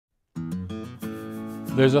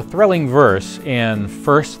There's a thrilling verse in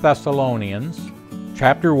 1 Thessalonians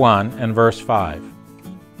chapter 1 and verse 5.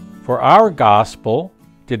 For our gospel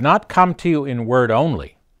did not come to you in word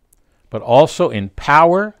only, but also in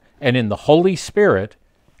power and in the Holy Spirit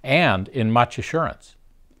and in much assurance.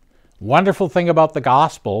 Wonderful thing about the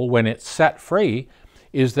gospel when it's set free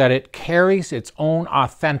is that it carries its own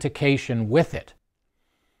authentication with it.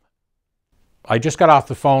 I just got off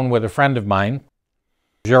the phone with a friend of mine,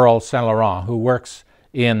 Gerald Saint Laurent, who works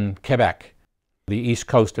in Quebec, the east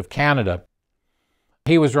coast of Canada.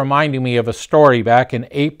 He was reminding me of a story back in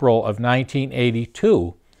April of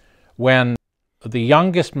 1982 when the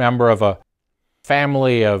youngest member of a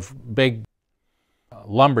family of big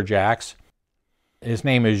lumberjacks, his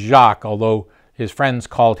name is Jacques, although his friends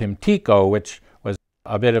called him Tico, which was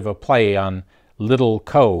a bit of a play on Little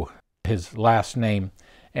Co, his last name.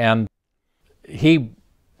 And he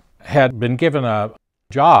had been given a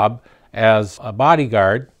job as a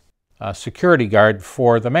bodyguard, a security guard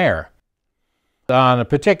for the mayor. On a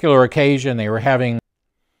particular occasion, they were having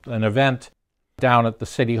an event down at the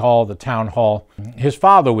city hall, the town hall. His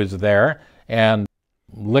father was there, and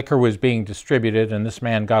liquor was being distributed, and this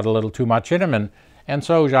man got a little too much in him, and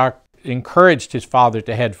so Jacques encouraged his father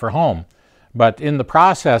to head for home. But in the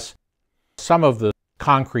process, some of the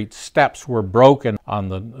concrete steps were broken on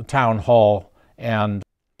the town hall, and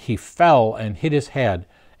he fell and hit his head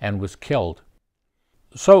and was killed.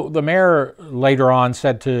 So the mayor later on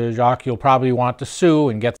said to Jacques, you'll probably want to sue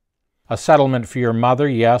and get a settlement for your mother.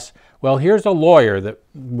 Yes. Well, here's a lawyer that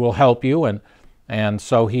will help you. And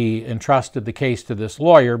so he entrusted the case to this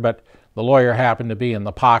lawyer, but the lawyer happened to be in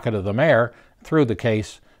the pocket of the mayor, threw the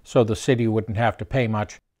case so the city wouldn't have to pay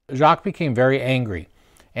much. Jacques became very angry,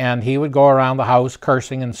 and he would go around the house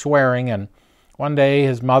cursing and swearing, and one day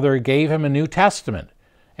his mother gave him a New Testament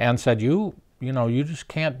and said, you just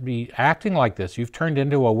can't be acting like this. You've turned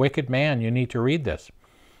into a wicked man. You need to read this.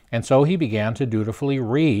 And so he began to dutifully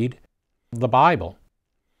read the Bible.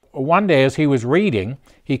 One day as he was reading,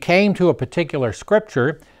 he came to a particular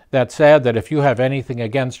scripture that said that if you have anything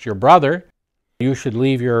against your brother, you should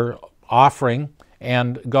leave your offering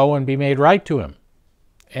and go and be made right to him.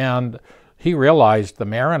 And he realized the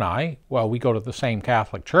mayor and I, well, we go to the same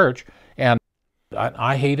Catholic church, and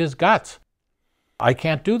I hate his guts. I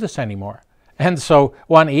can't do this anymore. And so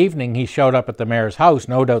one evening he showed up at the mayor's house.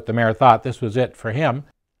 No doubt the mayor thought this was it for him.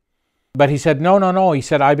 But he said, no. He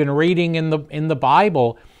said, I've been reading in the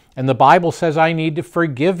Bible, and the Bible says I need to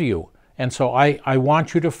forgive you. And so I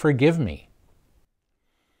want you to forgive me.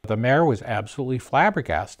 The mayor was absolutely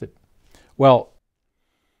flabbergasted. Well,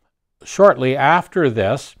 shortly after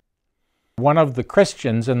this, one of the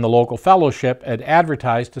Christians in the local fellowship had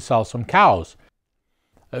advertised to sell some cows.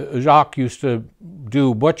 Jacques used to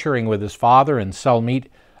do butchering with his father and sell meat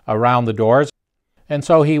around the doors. And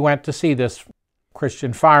so he went to see this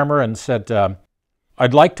Christian farmer and said,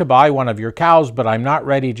 I'd like to buy one of your cows, but I'm not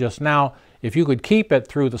ready just now. If you could keep it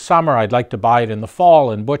through the summer, I'd like to buy it in the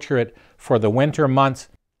fall and butcher it for the winter months.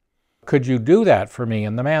 Could you do that for me?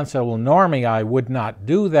 And the man said, well, normally I would not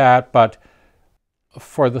do that, but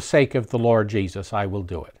for the sake of the Lord Jesus, I will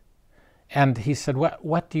do it. And he said,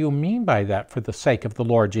 what do you mean by that, for the sake of the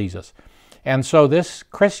Lord Jesus? And so this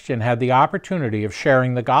Christian had the opportunity of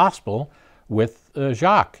sharing the gospel with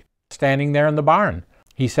Jacques, standing there in the barn.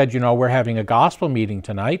 He said, we're having a gospel meeting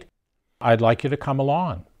tonight. I'd like you to come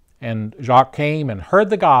along. And Jacques came and heard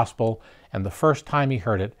the gospel, and the first time he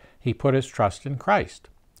heard it, he put his trust in Christ.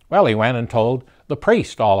 Well, he went and told the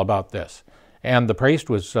priest all about this. And the priest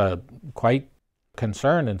was quite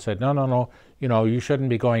concerned and said, no, you shouldn't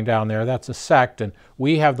be going down there. That's a sect, and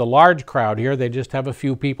we have the large crowd here. They just have a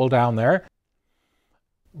few people down there.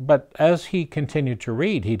 But as he continued to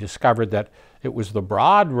read, he discovered that it was the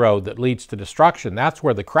broad road that leads to destruction. That's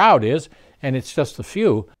where the crowd is, and it's just a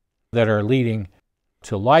few that are leading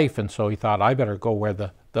to life. And so he thought, I better go where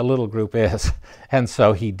the little group is. And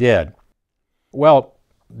so he did. Well,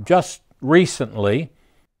 just recently,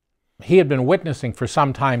 he had been witnessing for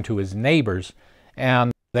some time to his neighbors,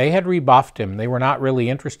 and they had rebuffed him. They were not really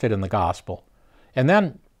interested in the gospel. And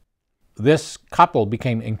then this couple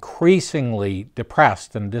became increasingly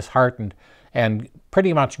depressed and disheartened and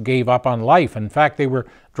pretty much gave up on life. In fact, they were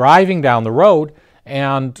driving down the road,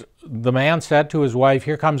 and the man said to his wife,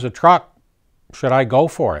 here comes a truck. Should I go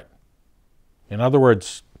for it? In other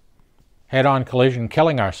words, head-on collision,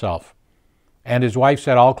 killing ourselves. And his wife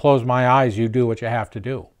said, I'll close my eyes. You do what you have to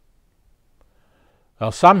do.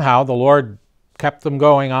 Well, somehow the Lord kept them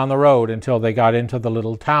going on the road until they got into the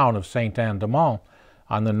little town of Saint-Anne-de-Mont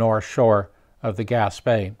on the north shore of the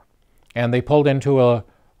Gaspé. And they pulled into a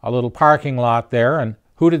little parking lot there, and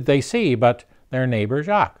who did they see but their neighbor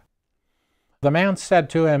Jacques. The man said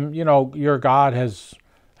to him, "You know, your God has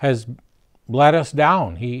let us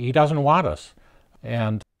down. He doesn't want us."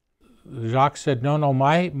 And Jacques said, "No,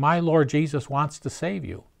 my Lord Jesus wants to save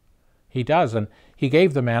you. He does." And he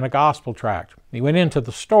gave the man a gospel tract. He went into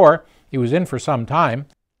the store. He was in for some time.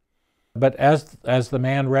 But as the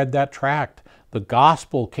man read that tract, the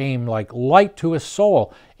gospel came like light to his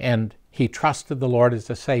soul, and he trusted the Lord as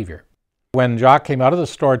a Savior. When Jacques came out of the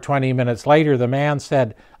store 20 minutes later, the man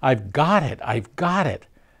said, I've got it.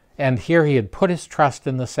 And here he had put his trust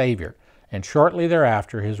in the Savior. And shortly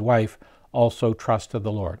thereafter, his wife also trusted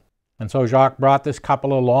the Lord. And so Jacques brought this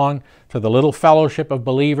couple along to the little fellowship of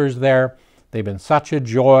believers there. They've been such a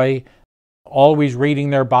joy, always reading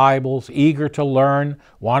their Bibles, eager to learn,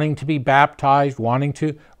 wanting to be baptized, wanting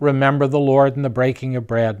to remember the Lord in the breaking of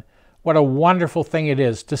bread. What a wonderful thing it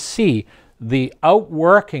is to see the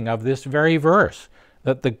outworking of this very verse,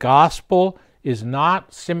 that the gospel is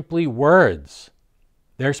not simply words.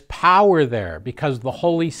 There's power there because the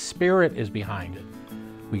Holy Spirit is behind it.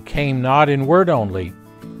 We came not in word only,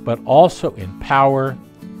 but also in power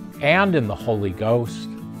and in the Holy Ghost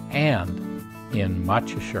and in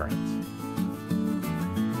much assurance.